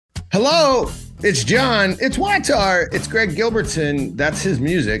Hello, it's John. It's WAWTAR. It's Greg Gilbertson. That's his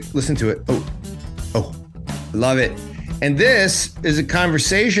music. Listen to it. Oh, love it. And this is a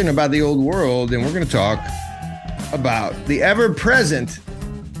conversation about the old world, and we're going to talk about the ever-present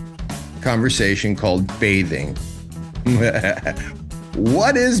conversation called bathing.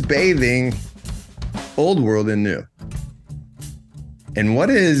 What is bathing, old world and new? And what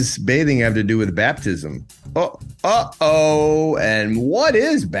does bathing have to do with baptism? And what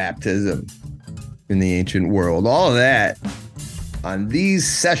is baptism in the ancient world? All of that on these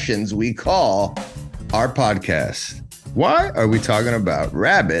sessions we call our podcast. Why are we talking about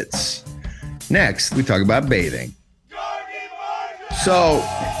rabbits? Next, we talk about bathing. So,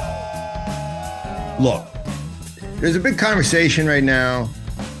 look, there's a big conversation right now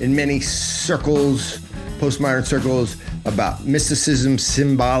in many circles, postmodern circles, about mysticism,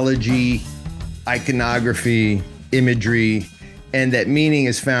 symbology, iconography, imagery, and that meaning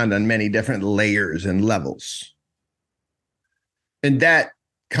is found on many different layers and levels. And that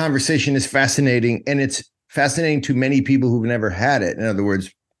conversation is fascinating, and it's fascinating to many people who've never had it. In other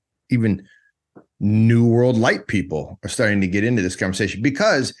words, even New World Light people are starting to get into this conversation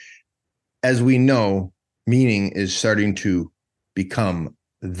because, as we know, meaning is starting to become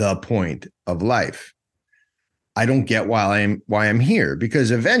the point of life. I don't get why I'm here,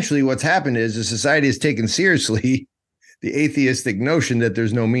 because eventually what's happened is the society has taken seriously the atheistic notion that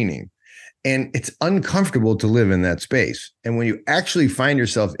there's no meaning. And it's uncomfortable to live in that space. And when you actually find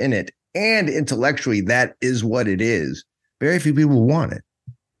yourself in it, and intellectually that is what it is, very few people want it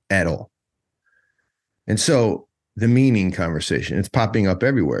at all. And so the meaning conversation, it's popping up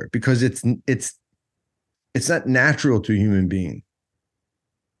everywhere because it's not natural to a human being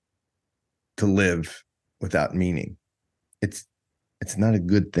to live without meaning. It's not a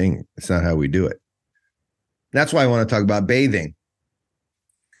good thing. It's not how we do it. That's why I want to talk about bathing.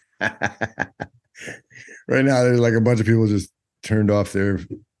 Right now, there's like a bunch of people just turned off their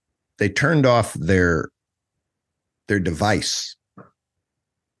device.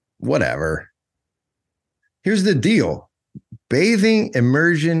 Whatever. Here's the deal. Bathing,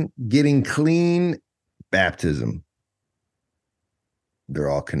 immersion, getting clean, baptism. They're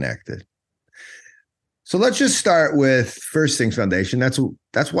all connected. So let's just start with First Things Foundation. That's what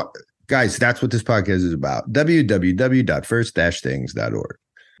this podcast is about. www.first-things.org.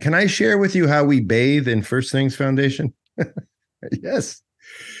 Can I share with you how we bathe in First Things Foundation? Yes.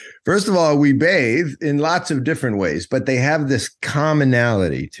 First of all, we bathe in lots of different ways, but they have this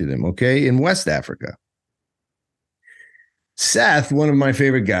commonality to them, okay? In West Africa. Seth, one of my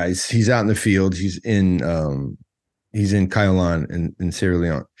favorite guys, he's out in the field. He's in Kailan in Sierra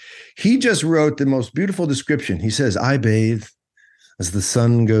Leone. He just wrote the most beautiful description. He says, I bathe as the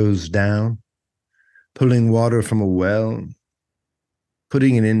sun goes down, pulling water from a well,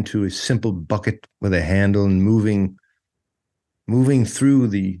 putting it into a simple bucket with a handle and moving through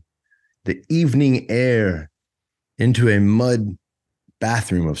the evening air into a mud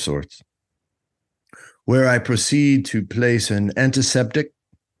bathroom of sorts, where I proceed to place an antiseptic,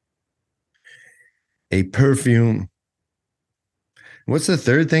 a perfume. What's the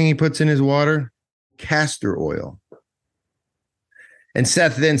third thing he puts in his water? Castor oil. And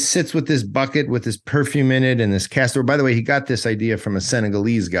Seth then sits with this bucket with this perfume in it and this castor. By the way, he got this idea from a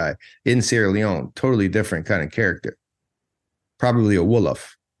Senegalese guy in Sierra Leone. Totally different kind of character. Probably a Wolof.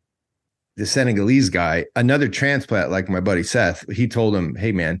 The Senegalese guy, another transplant like my buddy Seth, he told him,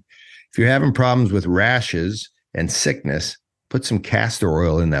 hey, man, if you're having problems with rashes and sickness, put some castor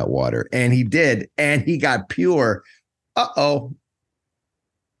oil in that water. And he did. And he got pure. Uh-oh.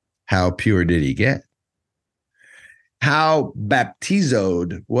 How pure did he get? How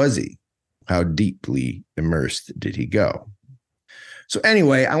baptizoed was he? How deeply immersed did he go? So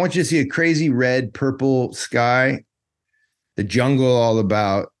anyway, I want you to see a crazy red, purple sky, the jungle all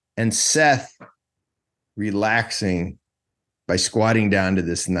about, and Seth relaxing by squatting down to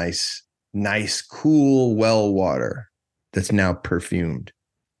this nice, cool well water that's now perfumed,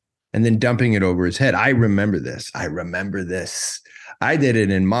 and then dumping it over his head. I remember this. I did it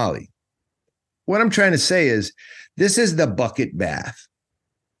in Mali. What I'm trying to say is this is the bucket bath,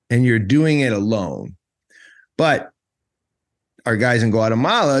 and you're doing it alone. But our guys in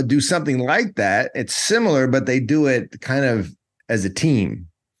Guatemala do something like that. It's similar, but they do it kind of as a team.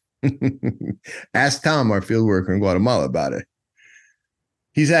 Ask Tom, our field worker in Guatemala, about it.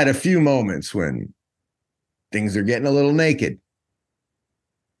 He's had a few moments when things are getting a little naked.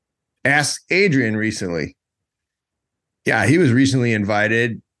 Ask Adrian recently. Yeah, he was recently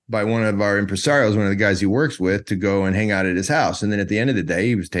invited by one of our impresarios, one of the guys he works with, to go and hang out at his house. And then at the end of the day,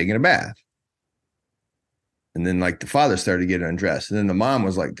 he was taking a bath. And then like the father started getting undressed. And then the mom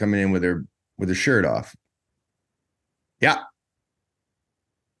was like coming in with her shirt off. Yeah.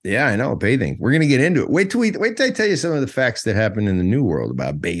 Yeah, I know. Bathing. We're going to get into it. Wait till I tell you some of the facts that happen in the New World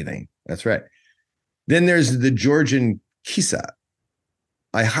about bathing. That's right. Then there's the Georgian kisa.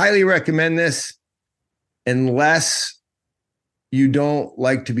 I highly recommend this unless you don't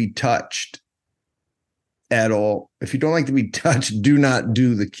like to be touched at all. If you don't like to be touched, do not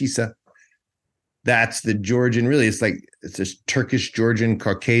do the kisa. That's the Georgian, really. It's a Turkish, Georgian,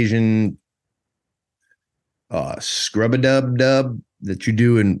 Caucasian scrub-a-dub that you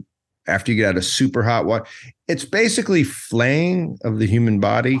do after you get out of super hot water. It's basically flaying of the human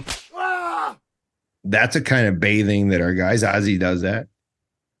body. That's a kind of bathing that our guys, Ozzy does that.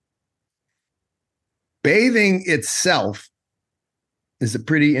 Bathing itself is a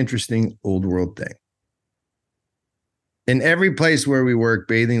pretty interesting old world thing. In every place where we work,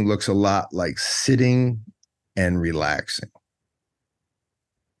 bathing looks a lot like sitting and relaxing.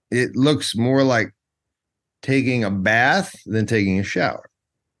 It looks more like taking a bath than taking a shower.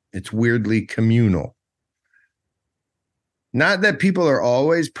 It's weirdly communal. Not that people are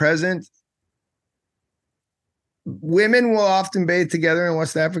always present. Women will often bathe together in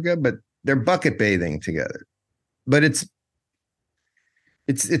West Africa, but they're bucket bathing together. But it's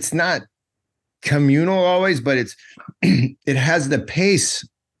not communal always, but it has the pace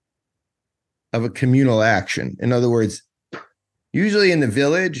of a communal action. In other words, usually in the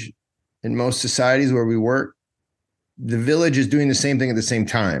village, in most societies where we work, the village is doing the same thing at the same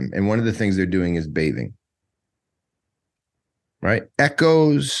time. And one of the things they're doing is bathing. Right?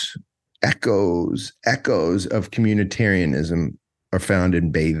 Echoes of communitarianism are found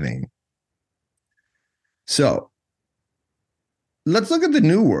in bathing. So let's look at the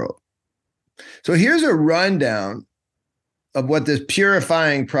New World. So here's a rundown of what this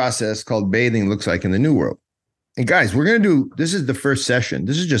purifying process called bathing looks like in the New World. And guys, this is the first session.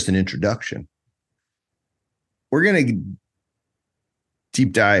 This is just an introduction. We're going to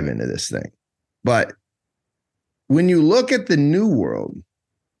deep dive into this thing. But when you look at the New World,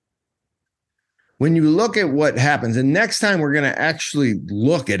 when you look at what happens, and next time we're going to actually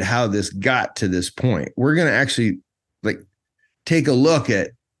look at how this got to this point, we're going to actually take a look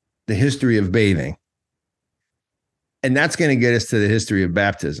at the history of bathing. And that's going to get us to the history of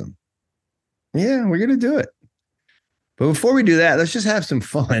baptism. Yeah, we're going to do it. But before we do that, let's just have some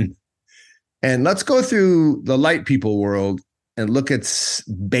fun. And let's go through the light people world and look at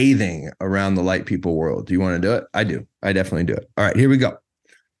bathing around the light people world. Do you want to do it? I do. I definitely do it. All right, here we go.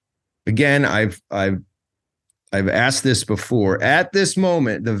 Again, I've asked this before. At this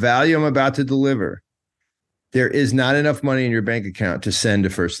moment, the value I'm about to deliver, there is not enough money in your bank account to send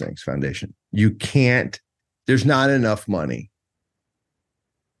to First Things Foundation. You can't. There's not enough money,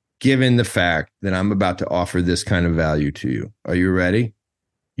 given the fact that I'm about to offer this kind of value to you. Are you ready?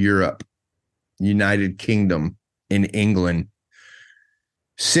 Europe, United Kingdom, in England,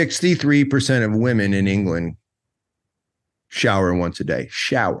 63% of women in England shower once a day.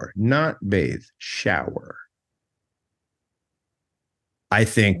 Shower, not bathe, shower. I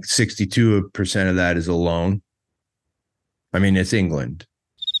think 62% of that is alone. I mean, it's England.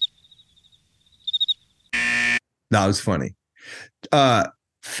 That was funny.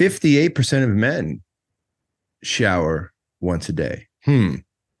 58% of men shower once a day.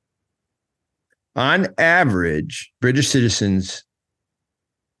 On average, British citizens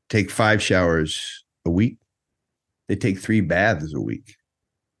take 5 showers a week. They take 3 baths a week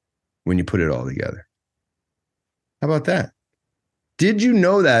when you put it all together. How about that? Did you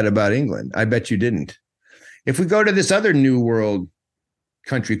know that about England? I bet you didn't. If we go to this other New World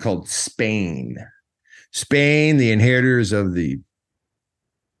country called Spain, the inheritors of the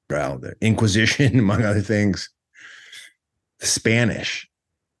Inquisition, among other things, the Spanish,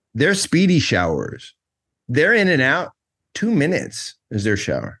 they're speedy showers. They're in and out. 2 minutes is their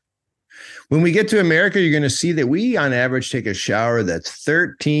shower. When we get to America, you're going to see that we, on average, take a shower that's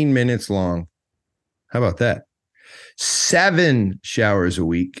 13 minutes long. How about that? 7 showers a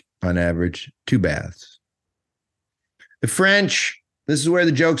week on average, 2 baths. The French, this is where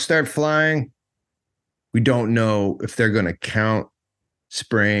the jokes start flying. We don't know if they're going to count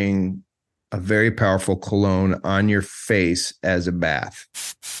spraying a very powerful cologne on your face as a bath.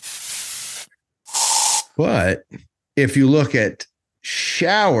 But if you look at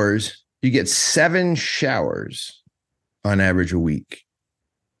showers, you get 7 showers on average a week.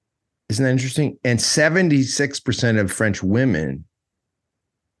 Isn't that interesting? And 76% of French women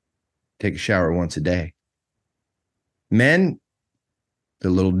take a shower once a day. Men,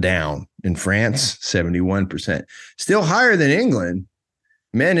 they're a little down. In France, 71%. Still higher than England.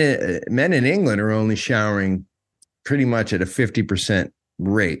 Men in England are only showering pretty much at a 50%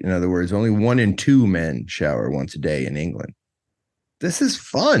 rate. In other words, only 1 in 2 men shower once a day in England. This is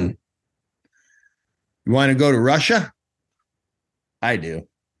fun. You want to go to Russia? I do.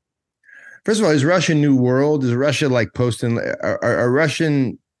 First of all, is Russia New World? Is Russia like posting? Are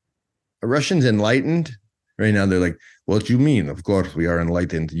Russians enlightened? Right now, they're like, what do you mean? Of course, we are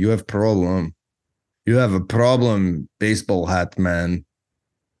enlightened. You have problem. You have a problem, baseball hat man.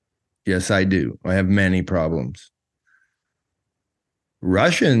 Yes, I do. I have many problems.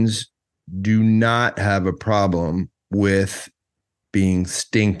 Russians do not have a problem with being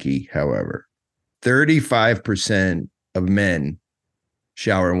stinky, however. 35% of men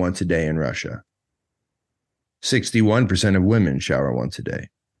shower once a day in Russia. 61% of women shower once a day.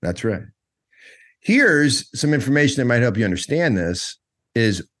 That's right. Here's some information that might help you understand this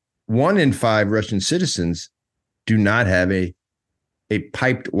is 1 in 5 Russian citizens do not have a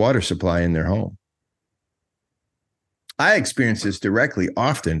piped water supply in their home. I experience this directly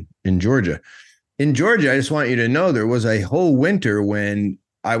often in Georgia. In Georgia, I just want you to know there was a whole winter when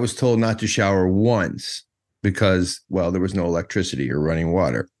I was told not to shower once because, well, there was no electricity or running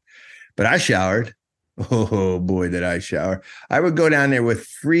water. But I showered. Oh, boy, did I shower. I would go down there with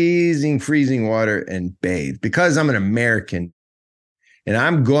freezing water and bathe because I'm an American and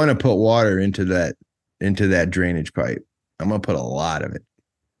I'm going to put water into that drainage pipe. I'm going to put a lot of it.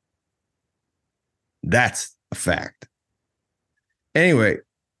 That's a fact. Anyway,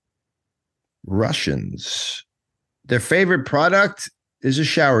 Russians, their favorite product is a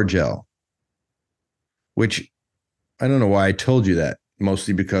shower gel, which I don't know why I told you that,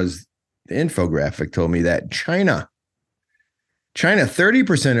 mostly because the infographic told me that China,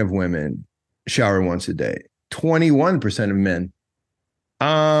 30% of women shower once a day, 21% of men.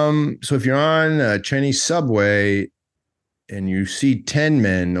 So if you're on a Chinese subway and you see 10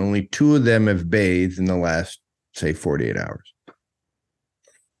 men, only 2 of them have bathed in the last, say, 48 hours.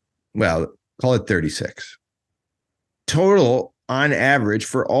 Well, call it 36. Total, on average,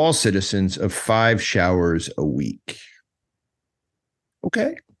 for all citizens of 5 showers a week.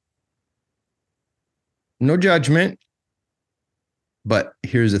 Okay. No judgment. But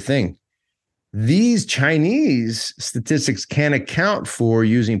here's the thing. These Chinese statistics can't account for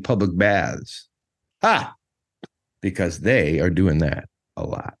using public baths. Because they are doing that a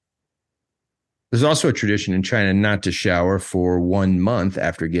lot. There's also a tradition in China not to shower for 1 month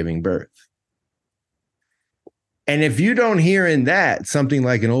after giving birth. And if you don't hear in that something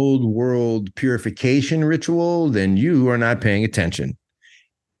like an old world purification ritual, then you are not paying attention.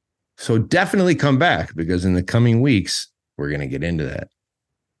 So definitely come back because in the coming weeks, we're going to get into that.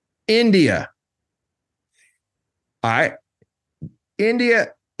 India. India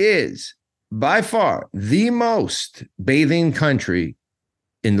is by far the most bathing country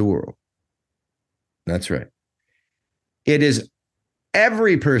in the world. That's right. It is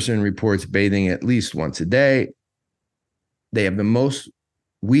every person reports bathing at least once a day. They have the most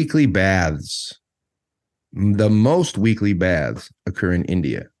weekly baths. The most weekly baths occur in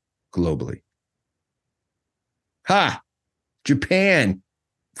India globally. Japan,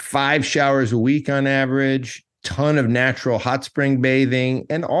 5 showers a week on average, ton of natural hot spring bathing,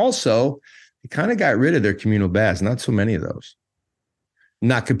 and also they kind of got rid of their communal baths. Not so many of those.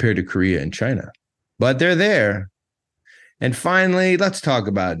 Not compared to Korea and China. But they're there. And finally, let's talk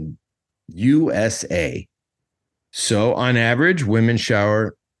about USA. So on average, women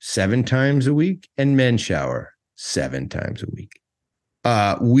shower 7 times a week and men shower 7 times a week.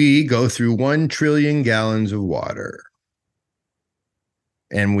 We go through 1 trillion gallons of water.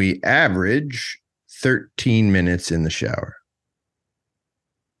 And we average 13 minutes in the shower.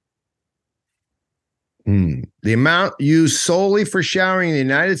 The amount used solely for showering in the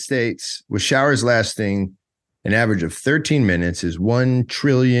United States, with showers lasting an average of 13 minutes, is 1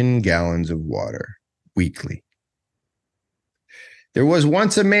 trillion gallons of water weekly. There was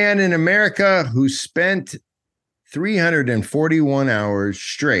once a man in America who spent 341 hours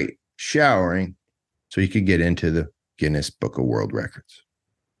straight showering so he could get into the Guinness Book of World Records.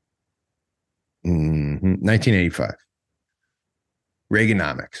 1985.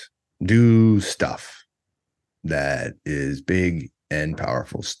 Reaganomics. Do stuff that is big and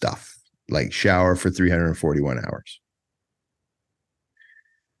powerful stuff, like shower for 341 hours.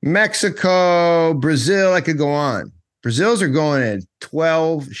 Mexico, Brazil, I could go on. Brazils are going at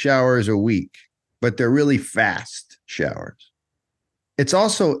 12 showers a week, but they're really fast showers. It's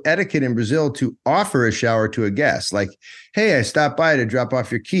also etiquette in Brazil to offer a shower to a guest. Like, hey, I stopped by to drop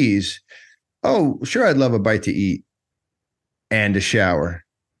off your keys. Oh, sure, I'd love a bite to eat and a shower.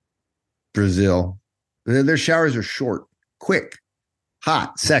 Brazil. Their showers are short, quick,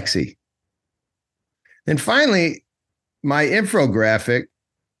 hot, sexy. And finally, my infographic,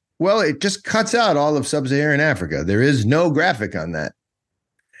 well, it just cuts out all of sub-Saharan Africa. There is no graphic on that.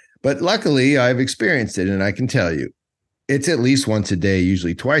 But luckily, I've experienced it, and I can tell you, it's at least once a day,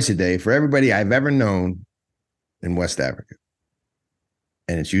 usually twice a day, for everybody I've ever known in West Africa.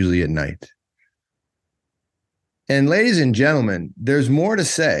 And it's usually at night. And ladies and gentlemen, there's more to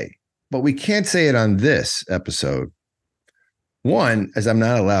say, but we can't say it on this episode. One, as I'm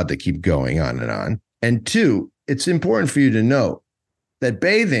not allowed to keep going on. And two, it's important for you to know that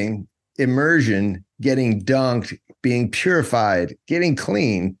bathing, immersion, getting dunked, being purified, getting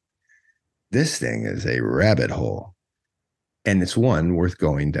clean, this thing is a rabbit hole. And it's one worth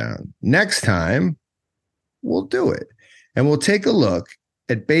going down. Next time, we'll do it. And we'll take a look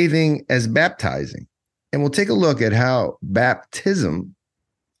at bathing as baptizing. And we'll take a look at how baptism,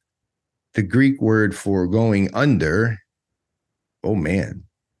 the Greek word for going under, oh man,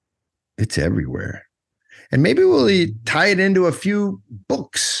 it's everywhere. And maybe we'll tie it into a few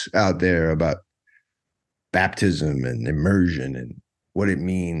books out there about baptism and immersion and what it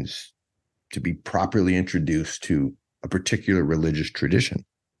means to be properly introduced to a particular religious tradition.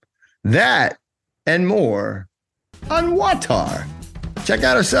 That and more on WAWTAR. Check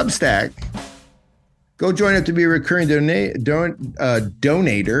out our Substack. Go join up to be a recurring donator.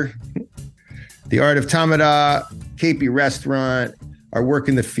 The Art of Tamada, KP Restaurant, our work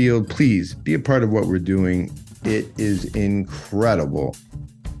in the field. Please be a part of what we're doing. It is incredible,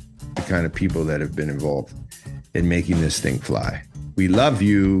 the kind of people that have been involved in making this thing fly. We love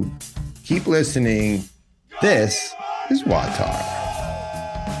you. Keep listening. This is WAWTAR.